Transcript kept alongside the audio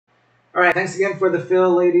All right, thanks again for the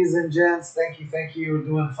fill, ladies and gents. Thank you, thank you. We're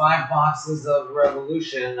doing 5 boxes of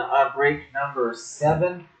Revolution. Break number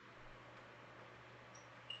 7.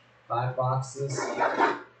 5 boxes.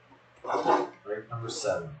 Break number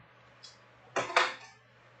 7.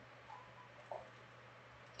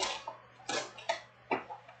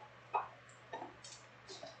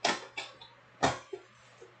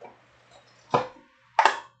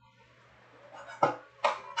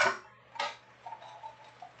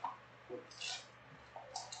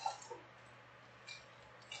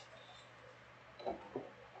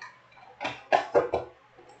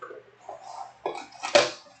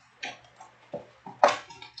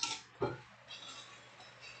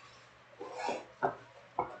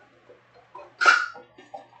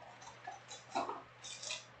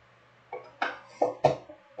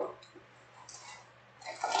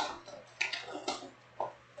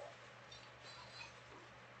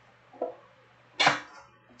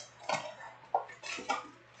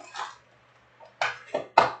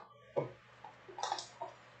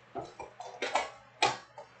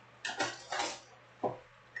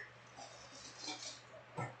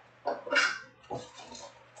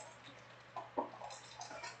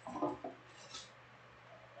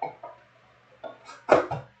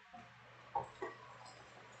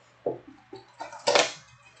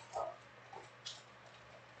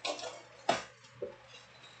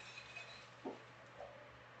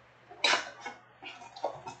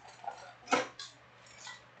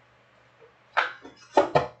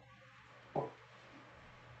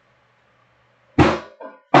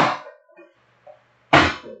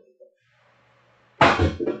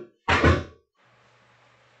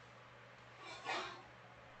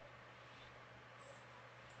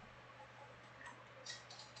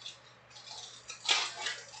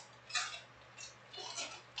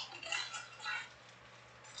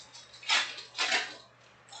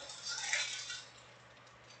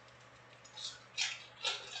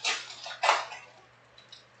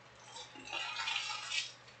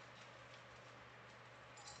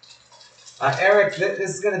 Eric,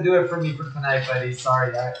 this is going to do it for me for tonight, buddy.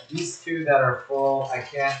 Sorry. These 2 that are full, I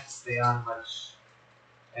can't stay on much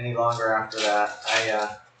any longer after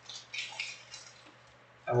that.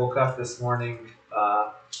 I woke up this morning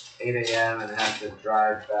 8 a.m. and had to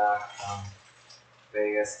drive back from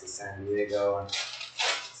Vegas to San Diego, and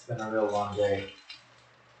it's been a real long day.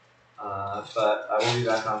 But I will be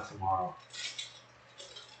back on tomorrow.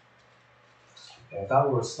 Okay, I thought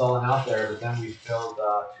we were stalling out there, but then we filled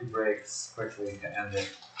 2 breaks quickly to end it.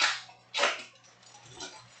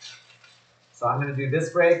 So I'm going to do this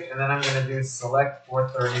break, and then I'm going to do select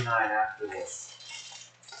 439 after this.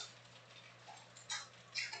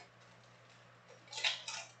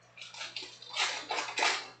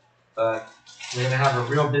 But we're going to have a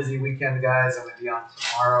real busy weekend, guys. I'm going to be on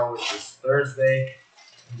tomorrow, which is Thursday.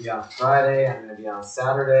 I'm going to be on Friday. I'm going to be on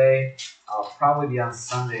Saturday. I'll probably be on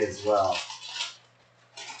Sunday as well.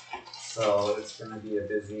 So it's going to be a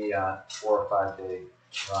busy 4 or 5 day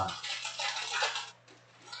run.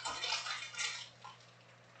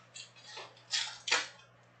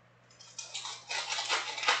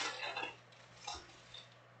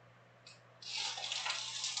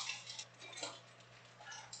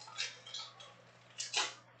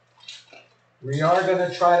 We are going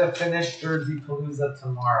to try to finish Jersey Palooza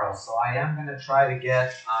tomorrow, so I am going to try to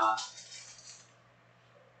get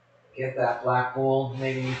that black gold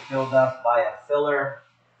maybe filled up by a filler.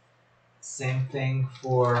 Same thing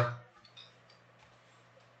for,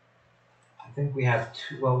 I think we have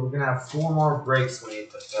 2, well, we're going to have 4 more breaks we need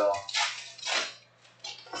to fill.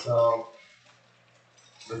 So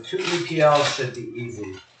the 2 EPLs should be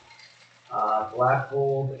easy. Black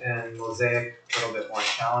gold and mosaic, a little bit more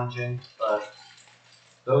challenging, but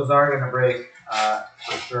those are going to break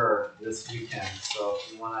for sure this weekend. So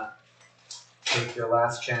if you want to take your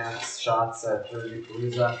last chance shots at Jersey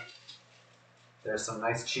Palooza, there's some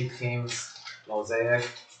nice cheap teams, mosaic,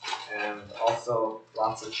 and also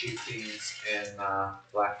lots of cheap teams in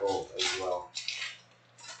black gold as well.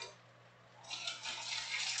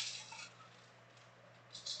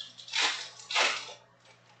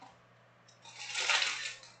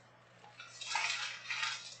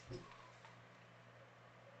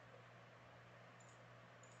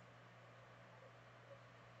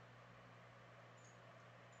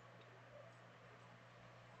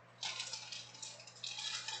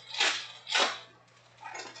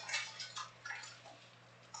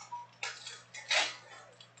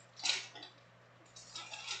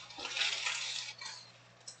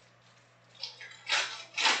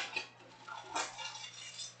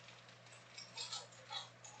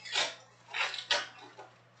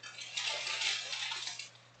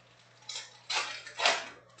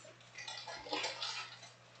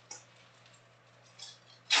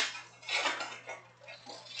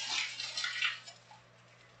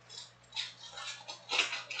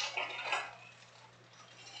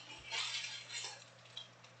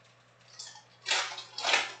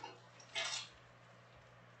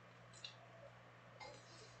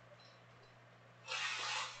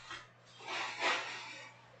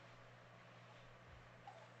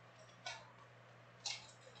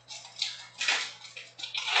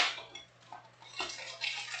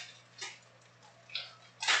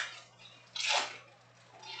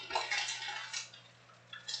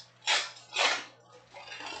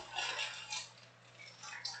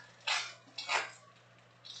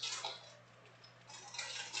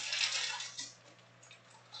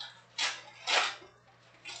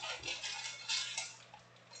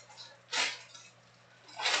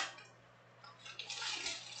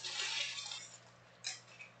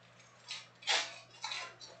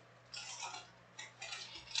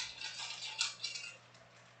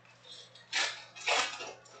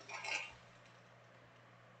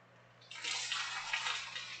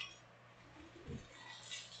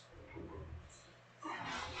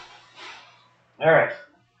 All right.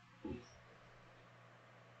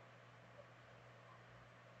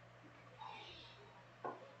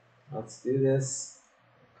 Let's do this.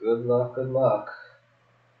 Good luck, good luck.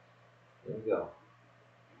 Here we go.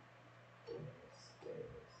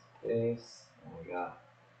 Space. And we got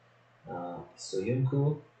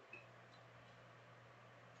Soyunku.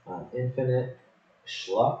 Infinite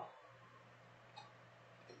Schlupp.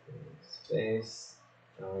 Space.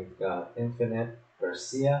 And we've got Infinite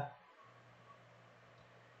Garcia.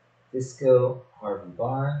 Disco Harvey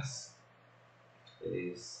Barnes.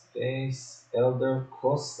 Space. Elder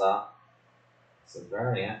Costa. It's a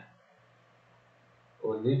variant.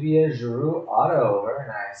 Olivier Giroud auto. Very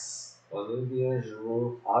nice. Olivier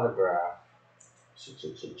Giroud autograph.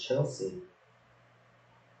 Chelsea.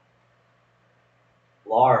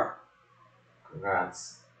 Lar.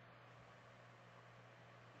 Congrats.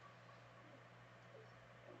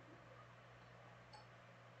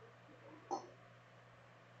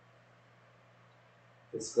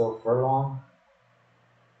 Disco Furlong.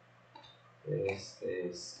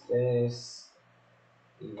 Space.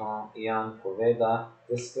 Ian Poveda.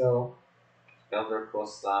 Disco. Elder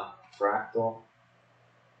Costa. Fractal.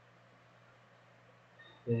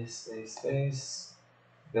 Space.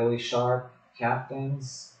 Billy Sharp.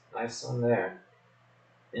 Captains. Nice one there.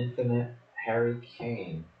 Infinite Harry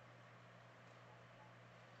Kane.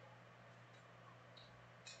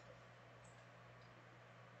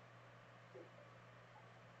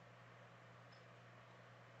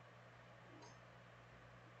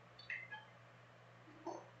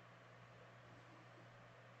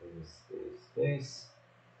 Space.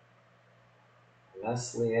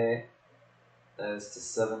 Meslier. That is to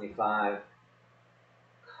 75.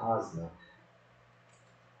 Cosmic.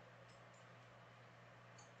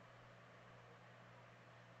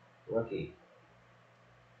 Rookie.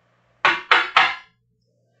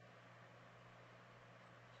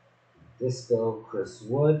 Disco Chris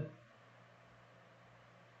Wood.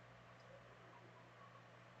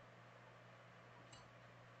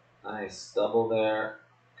 Nice double there.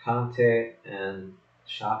 Conte and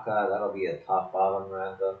Shaka. That'll be a top bottom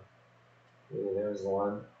random. Ooh, there's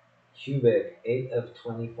one. Cubic, 8 of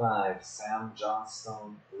 25. Sam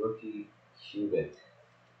Johnstone, rookie Cubic.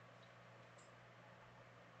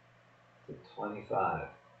 To 25.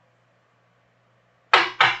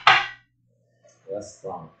 West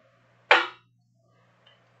Brom.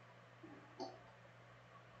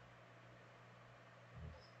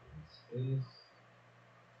 Space.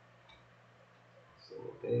 So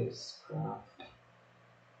base, craft.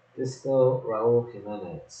 Disco Raul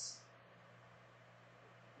Jimenez.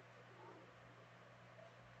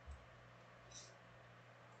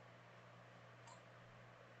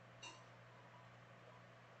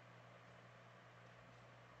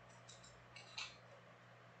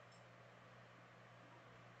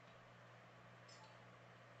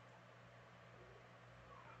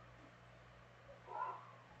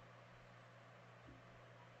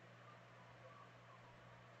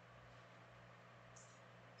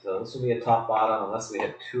 So this will be a top bottom. Unless we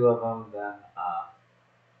hit 2 of them, then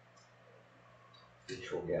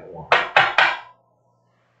each will get 1.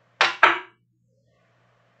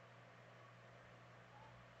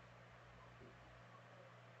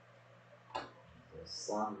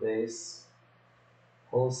 Sun base.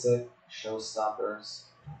 Pulisic, Showstoppers.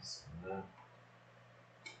 Nice one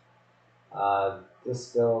there.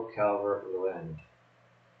 Disco Calvert-Lewin.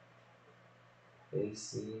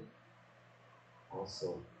 AC.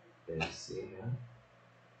 Also AC, yeah.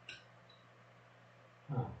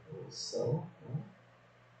 Oh, so.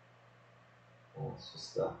 Oh, it's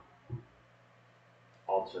just a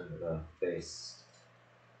alternate base.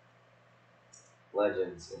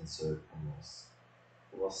 Legends insert on this.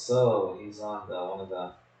 Well, so he's on one of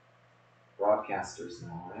the broadcasters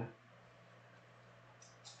now, right?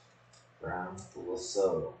 Brown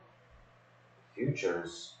Lasso.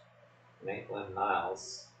 Futures. Maitland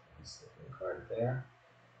Niles. Nice looking card there.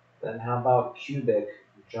 Then how about Cubic?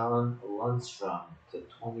 John Lundstrom to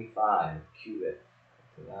 25. Cubic.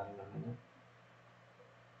 To that in a minute.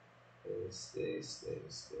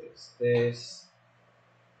 Space.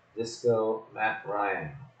 Disco Matt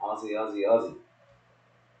Ryan. Aussie.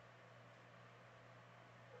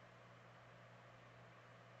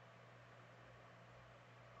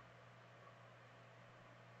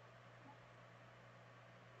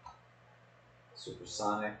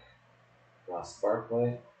 Supersonic. Ross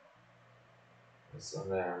Barkley. This one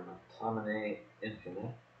there. McTominay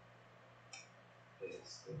Infinite.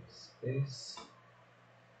 Space.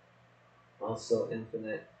 Also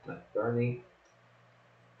Infinite McBurney.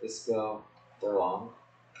 Disco Furlong.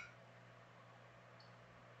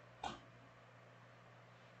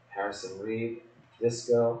 Harrison Reed,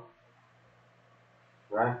 Disco,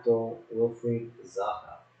 Fractal, Wilfried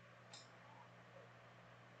Zaha.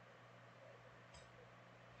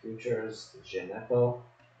 Futures, Genepo,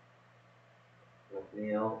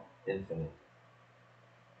 McNeil, Infinite.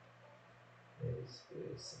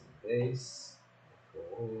 Base, and base.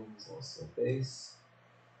 Michael Williams, also base.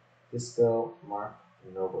 Disco, Mark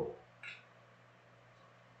Noble.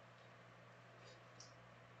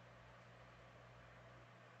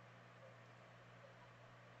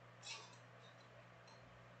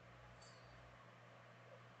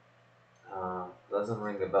 Doesn't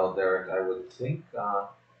ring a bell, Derek. I would think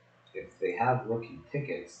if they have rookie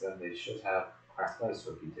tickets, then they should have cracked ice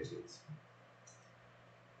rookie tickets.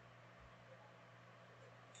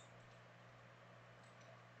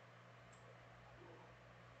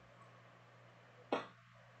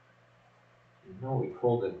 You know, we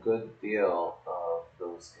pulled a good deal of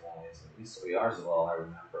those guys. At least Oyarzabal, I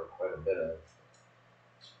remember quite a bit of.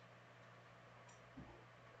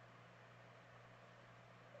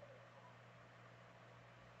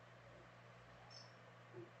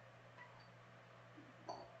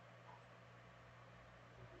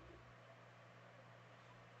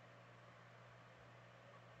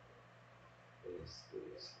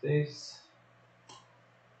 Base.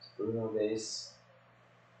 Bruno base.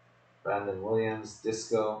 Brandon Williams,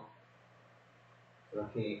 Disco.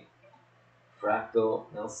 Rookie.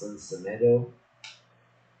 Fractal, Nelson Semedo.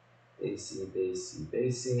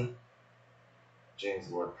 Basie. James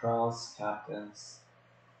Ward-Prowse, captains.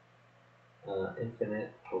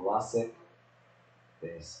 Infinite, Kovacic.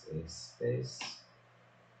 Base.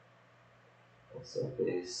 Also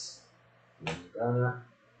base. Ghana.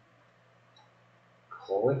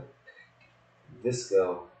 Click.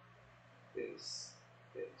 Disco. Base.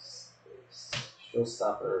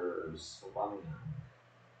 Showstoppers. Aubameyang.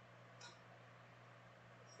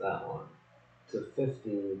 It's that one. To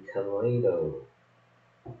 50, Kalado.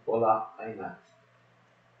 Bola Aymat.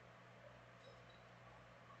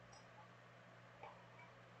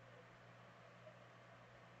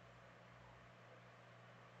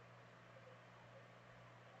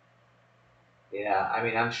 Yeah, I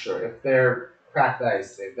mean, I'm sure if they're cracked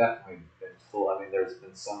ice, they've definitely been pulled. I mean, there's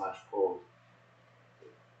been so much pulled.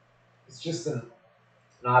 It's just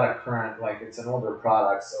not a current, like, it's an older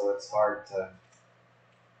product, so it's hard to,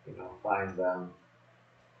 find them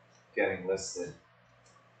getting listed.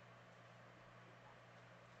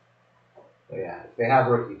 But yeah, if they have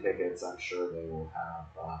rookie tickets, I'm sure they will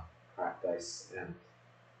have cracked ice and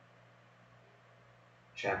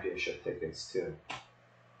championship tickets too.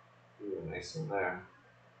 Ooh, nice one there.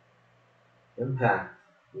 Impact.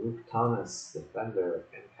 Luke Thomas, defender,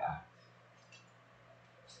 Impact.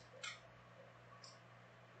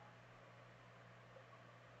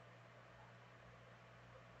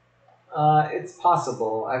 It's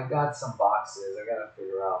possible. I've got some boxes. I gotta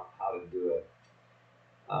figure out how to do it.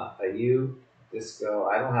 Ayu, Disco.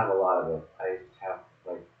 I don't have a lot of it. I have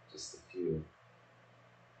like just a few.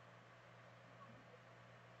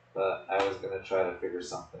 But I was gonna try to figure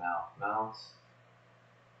something out. Mount.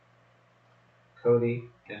 Cody,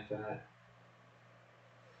 Infinite.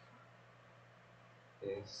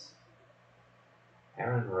 Yes.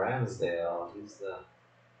 Aaron Ramsdale. He's the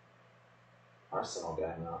Arsenal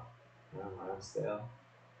guy now. Aaron Ramsdale.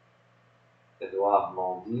 Edouard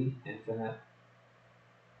Mendy, Infinite.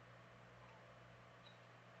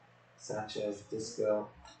 Sanchez, Disco.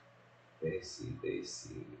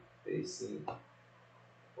 Basie.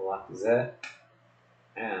 Lacazette.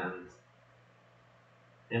 And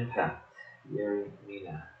Impact. Yuri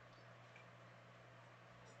Mina.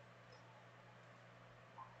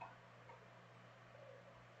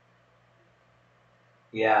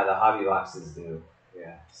 Yeah, the hobby boxes do.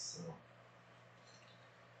 Yeah, so.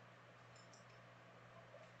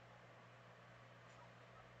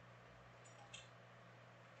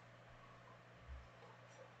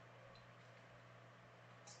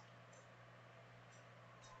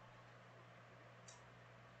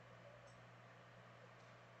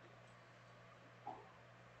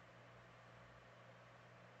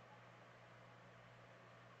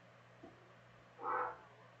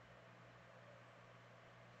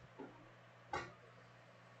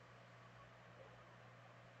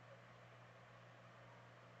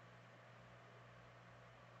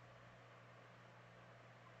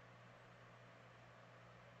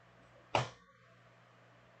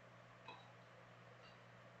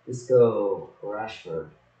 Disco Rashford.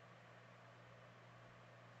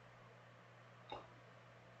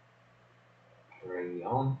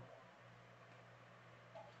 Rayon.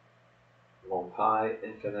 Mopai,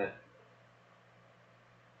 Infinite.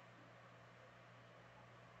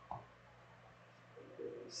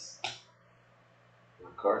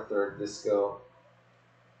 MacArthur Disco.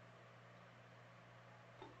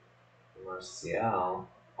 Martial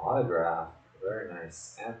autograph. Very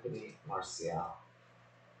nice. Anthony Martial.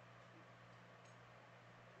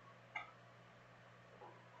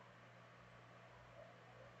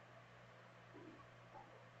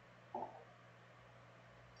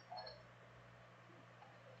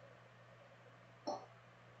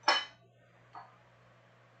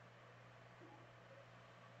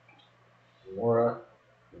 Mora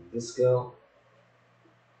Disco.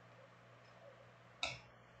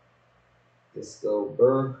 Disco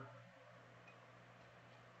Berg.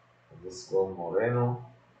 Disco Moreno.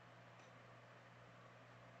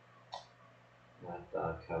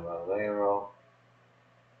 Caballero.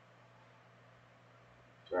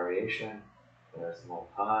 Variation. There's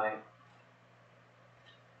Mopai.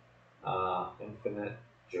 Infinite.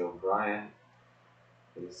 Joe Bryan.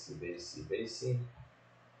 Basie.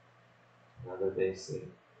 Another Basie.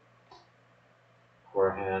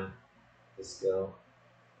 Corhan. Disco.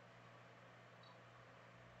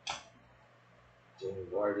 Jamie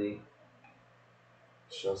Vardy.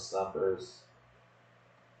 Showstoppers.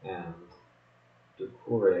 And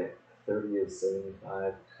Ducouré, 30 of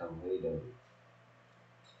 75, Calado.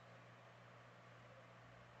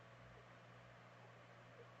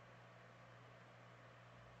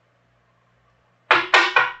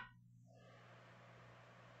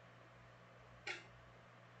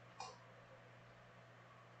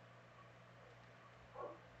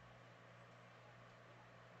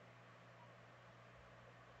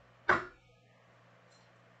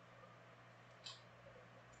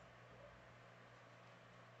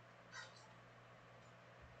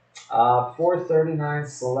 Uh, 439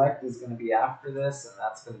 select is going to be after this, and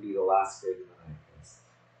that's going to be the last grade of the night.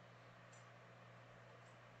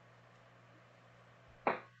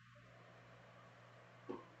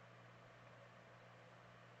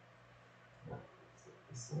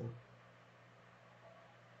 This one.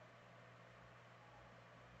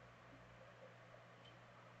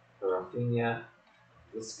 Rafinha,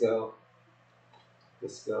 Disco,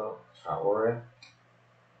 Traore,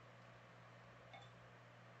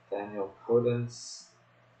 Daniel Podence.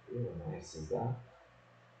 Ooh, nice is that.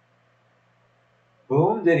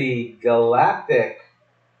 Boom Diddy, Galactic,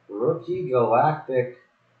 Rookie Galactic,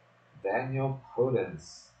 Daniel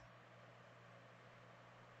Podence.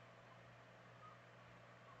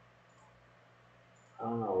 I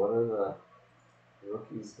don't know, what are the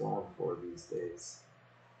rookies going for these days?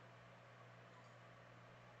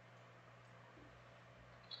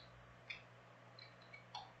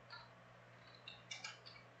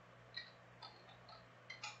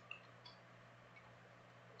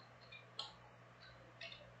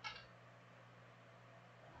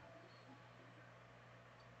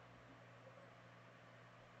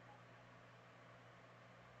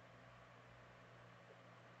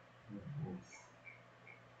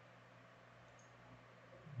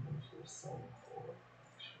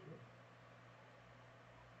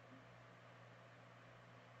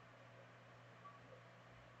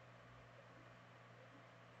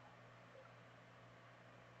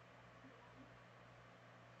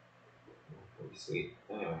 Pretty sweet.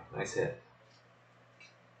 Anyway, nice hit.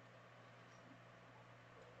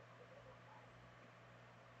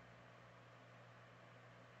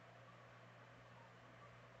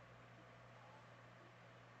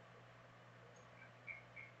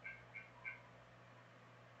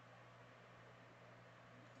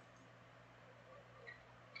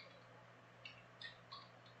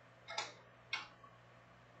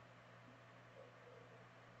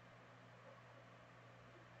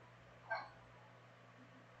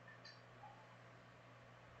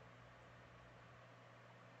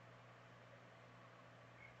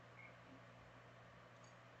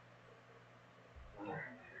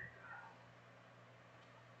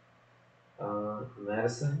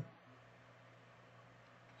 Madison,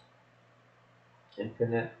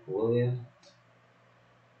 Infinite, William,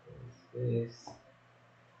 space,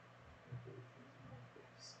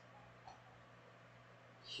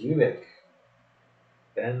 Cubic,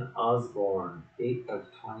 Ben Osborne, 8 of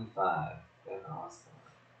 25, Ben Osborne.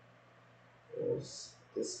 There's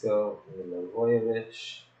Disco,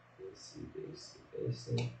 Milivojevic,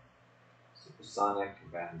 Basie, Supersonic,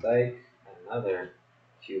 Van Dyke, another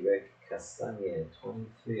Cubic, Castagne,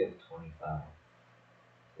 23 of 25.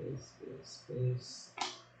 Space.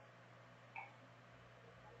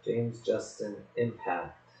 James Justin,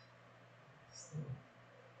 Impact.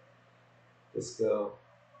 Disco,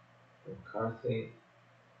 McCarthy.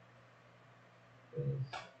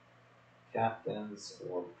 Captains,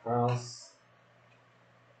 Ward Prowse.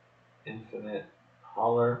 Infinite,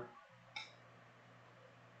 Holler.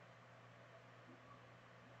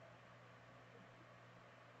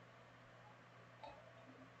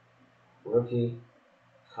 Rookie,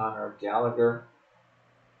 Connor Gallagher.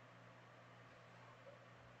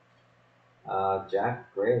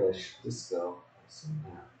 Jack Grealish, Disco. I've seen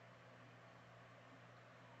that.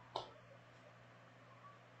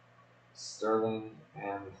 Sterling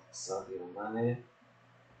and Sadio Mane.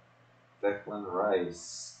 Declan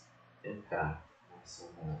Rice, Impact. I saw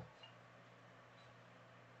that.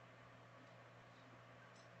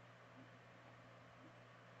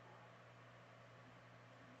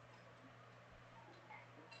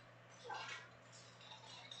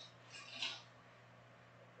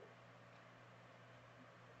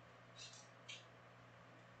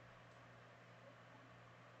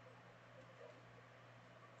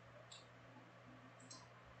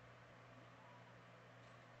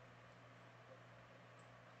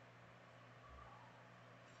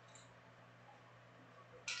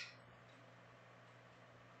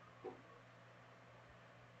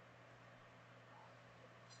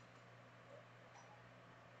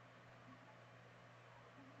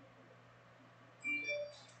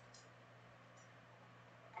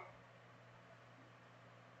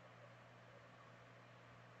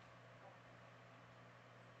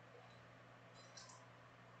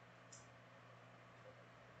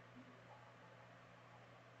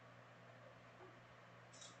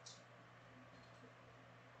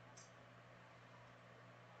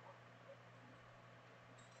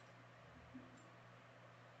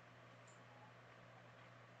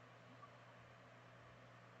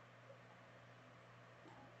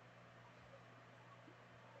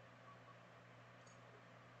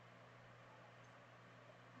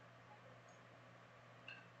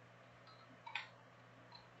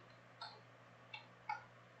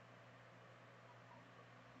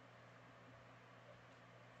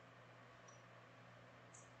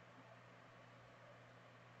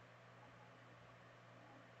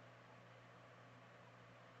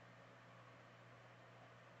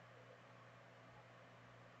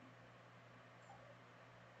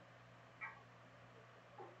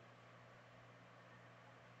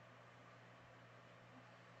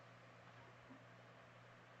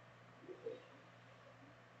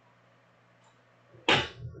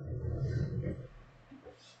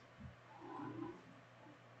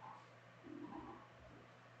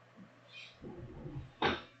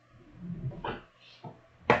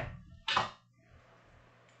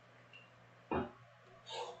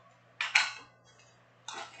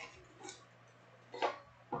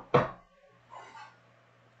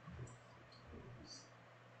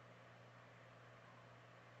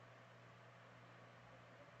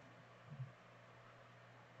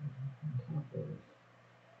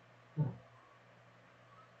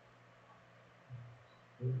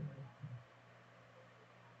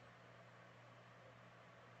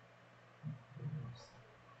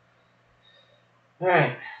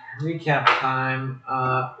 Alright, recap time.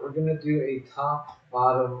 We're going to do a top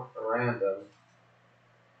bottom random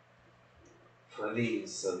for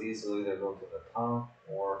these. So these will either go to the top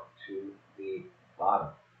or to the bottom.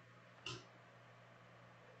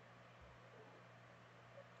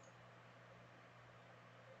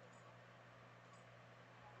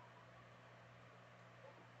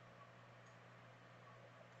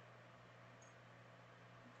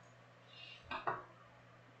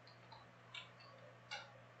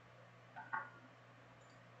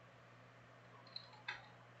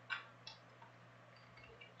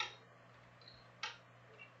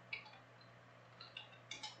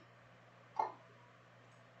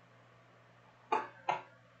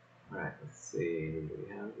 Alright, let's see. Do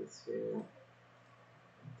we have this here?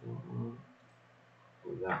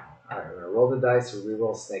 Alright, we're going to roll the dice or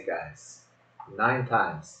re-roll snake eyes. 9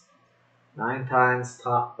 times. 9 times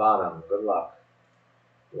top, bottom. Good luck.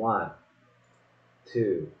 1,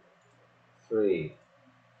 2, 3,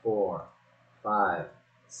 4, 5,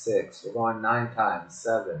 6. We're going 9 times.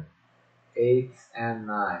 7, 8, and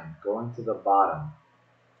 9. Going to the bottom.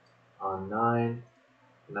 On 9,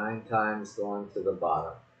 9 times going to the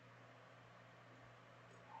bottom.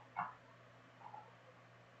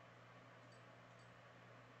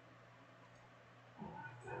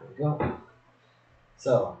 There we go.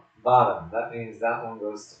 So, bottom. That means that one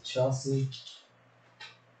goes to Chelsea.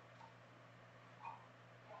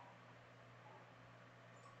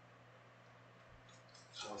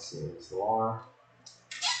 Chelsea is Laura.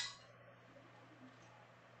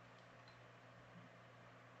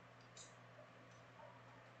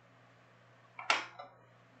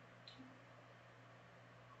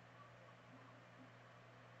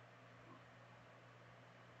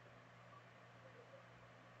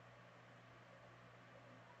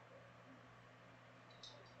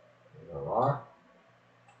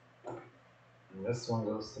 this one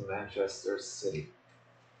goes to Manchester City.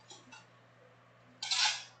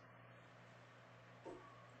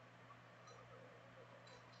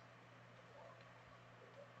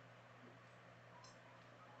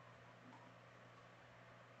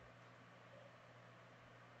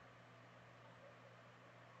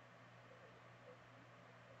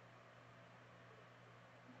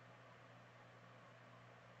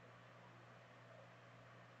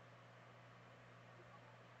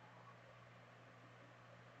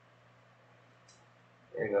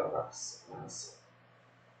 There you go, Russ. Nice.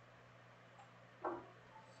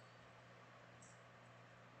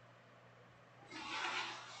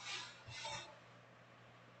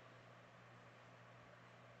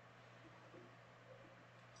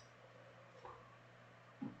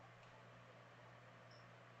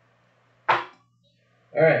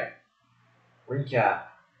 Alright. Recap.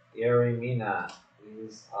 Yeri Mina.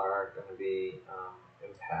 These are going to be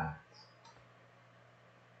Impact.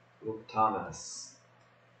 Luke Thomas.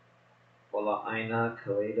 Ola Aina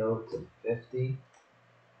Kaledo to 50.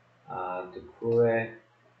 Dukure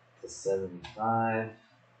to 75.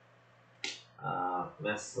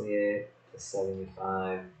 Meslier to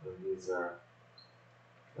 75. And these are,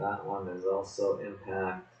 that one is also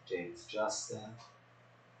Impact. James Justin.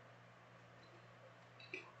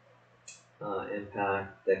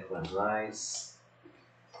 Impact, Declan Rice,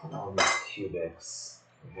 and all these cubics.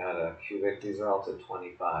 We had a cubic, these are all to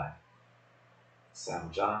 25. Sam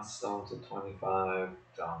Johnstone to 25,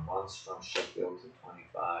 John Lundstrom, Sheffield to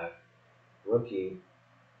 25. Rookie,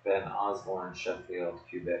 Ben Osborne, Sheffield,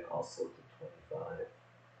 cubic also to 25.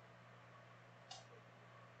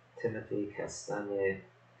 Timothy Castagne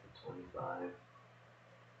to 25.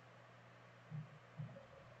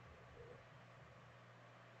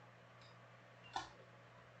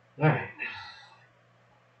 Alright.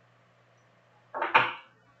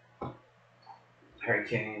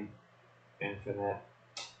 Hurricane, Infinite.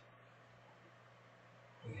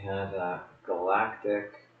 We had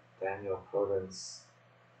Galactic, Daniel Codens,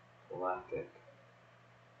 Galactic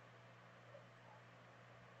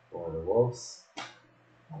for the Wolves. A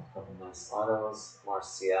couple nice autos.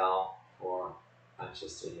 Martial for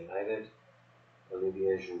Manchester United.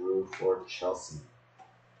 Olivier Giroud for Chelsea.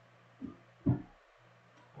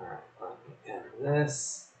 Alright, let me end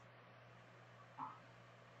this.